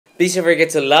Please don't forget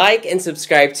to like and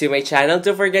subscribe to my channel.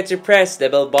 Don't forget to press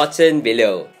the bell button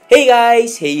below. Hey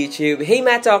guys! Hey YouTube! Hey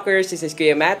Matt Talkers! This is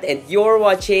Kuya Matt and you're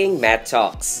watching Matt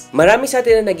Talks. Marami sa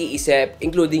atin na nag-iisip,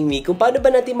 including me, kung paano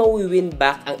ba natin mawi-win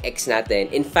back ang ex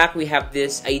natin. In fact, we have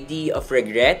this idea of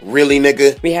regret. Really,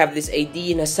 nigga? We have this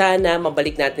idea na sana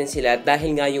mabalik natin sila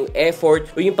dahil nga yung effort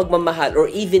o yung pagmamahal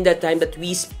or even the time that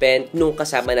we spent nung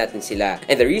kasama natin sila.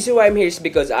 And the reason why I'm here is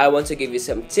because I want to give you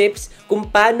some tips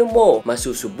kung paano mo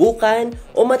masusubukan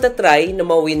o matatry na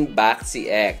ma-win back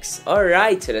si ex.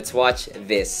 Alright, so let's watch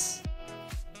this.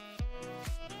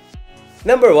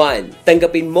 Number 1,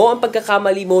 tanggapin mo ang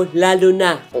pagkakamali mo lalo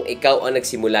na kung ikaw ang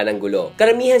nagsimula ng gulo.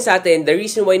 Karamihan sa atin, the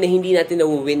reason why na hindi natin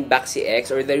na-win back si ex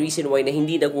or the reason why na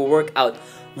hindi nag-work out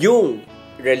yung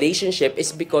relationship is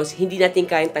because hindi natin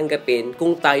kayang tanggapin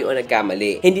kung tayo ang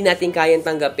nagkamali. Hindi natin kayang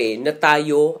tanggapin na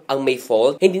tayo ang may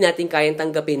fault. Hindi natin kayang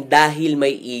tanggapin dahil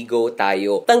may ego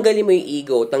tayo. Tanggalin mo yung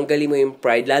ego, tanggalin mo yung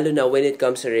pride, lalo na when it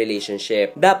comes to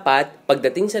relationship. Dapat,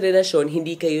 pagdating sa relasyon,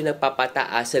 hindi kayo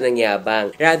nagpapataasan ng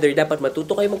yabang. Rather, dapat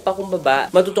matuto kayo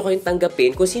magpakumbaba, matuto kayong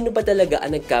tanggapin kung sino ba talaga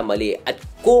ang nagkamali. At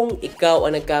kung ikaw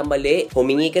ang nagkamali,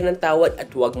 humingi ka ng tawad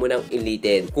at huwag mo nang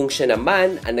ulitin. Kung siya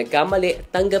naman ang nagkamali,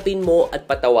 tanggapin mo at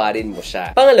patawarin mo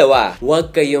siya. Pangalawa,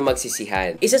 huwag kayong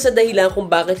magsisihan. Isa sa dahilan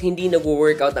kung bakit hindi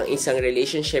nag-workout ang isang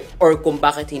relationship or kung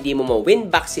bakit hindi mo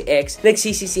ma-win back si ex,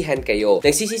 nagsisisihan kayo.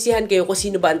 Nagsisisihan kayo kung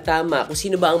sino ba ang tama, kung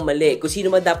sino ba ang mali, kung sino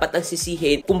ba dapat ang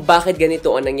sisihin, kung bakit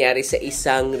ganito ang nangyari sa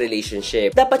isang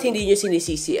relationship. Dapat hindi nyo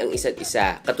sinisisi ang isa't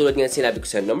isa. Katulad nga sinabi ko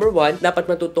sa number 1, dapat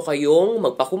matuto kayong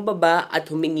magpakumbaba at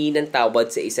humingi ng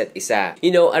tawad sa isa't isa.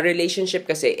 You know, a relationship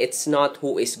kasi, it's not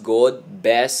who is good,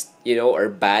 best, or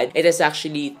bad. It is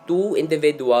actually two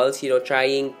individuals,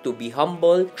 trying to be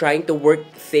humble, trying to work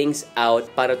things out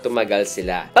para tumagal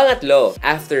sila. Pangatlo,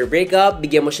 after breakup,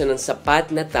 bigyan mo siya ng sapat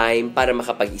na time para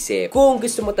makapag-isip. Kung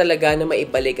gusto mo talaga na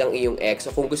maibalik ang iyong ex,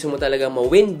 o kung gusto mo talaga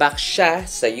ma-win back siya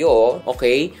sa'yo,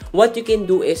 okay, what you can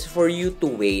do is for you to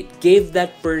wait. Give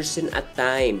that person a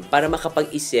time para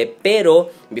makapag-isip.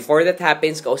 Pero, before that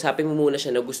happens, kausapin mo muna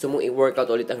siya na gusto mong i-workout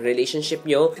ulit ang relationship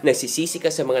nyo, nagsisisi ka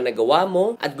sa mga nagawa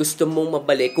mo, at gusto mong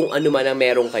mabalik kung ano man ang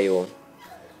meron kayo.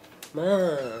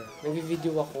 Ma,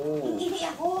 nag-video ako. Hindi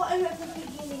ako. Ano sa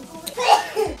beginning ko?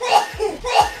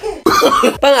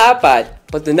 Pang-apat,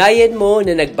 patunayan mo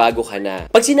na nagbago ka na.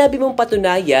 Pag sinabi mong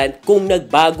patunayan kung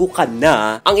nagbago ka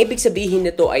na, ang ibig sabihin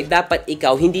nito ay dapat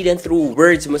ikaw, hindi lang through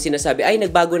words mo sinasabi, ay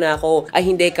nagbago na ako, ay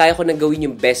hindi, kaya ko nang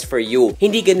gawin yung best for you.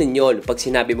 Hindi ganun yun. Pag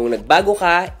sinabi mong nagbago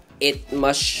ka, it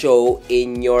must show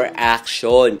in your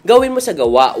action. Gawin mo sa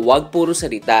gawa, wag puro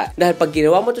salita. Dahil pag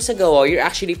ginawa mo to sa gawa, you're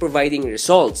actually providing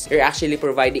results. You're actually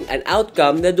providing an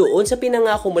outcome na doon sa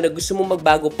pinangako mo na gusto mong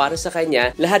magbago para sa kanya,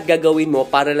 lahat gagawin mo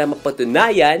para lang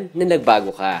mapatunayan na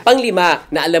nagbago ka. Panglima,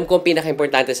 na alam ko ang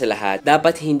pinaka-importante sa lahat,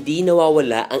 dapat hindi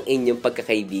nawawala ang inyong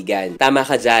pagkakaibigan. Tama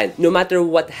ka dyan. No matter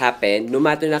what happened, no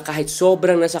matter na kahit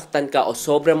sobrang nasaktan ka o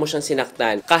sobrang mo siyang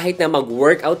sinaktan, kahit na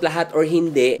mag-workout lahat or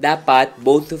hindi, dapat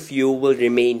both of you will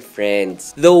remain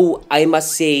friends. Though, I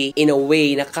must say, in a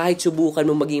way, na kahit subukan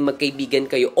mo maging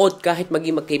magkaibigan kayo o kahit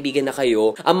maging magkaibigan na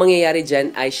kayo, ang mangyayari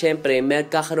dyan ay syempre,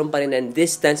 magkakaroon pa rin ng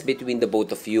distance between the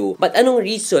both of you. But anong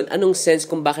reason, anong sense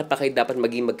kung bakit pa kayo dapat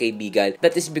maging magkaibigan?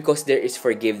 That is because there is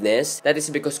forgiveness. That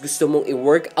is because gusto mong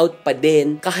i-work out pa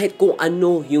din kahit kung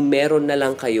ano yung meron na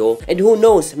lang kayo. And who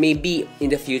knows, maybe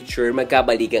in the future,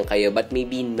 magkabalikan kayo, but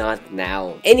maybe not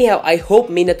now. Anyhow, I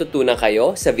hope may natutunan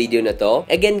kayo sa video na to.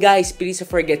 Again, guys, please don't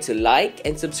forget to like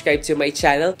and subscribe to my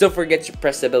channel. Don't forget to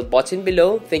press the bell button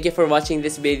below. Thank you for watching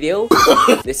this video.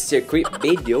 This is your quick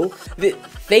video.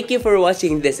 Thank you for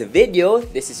watching this video.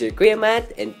 This is your Kuya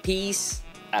Matt, and peace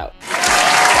out.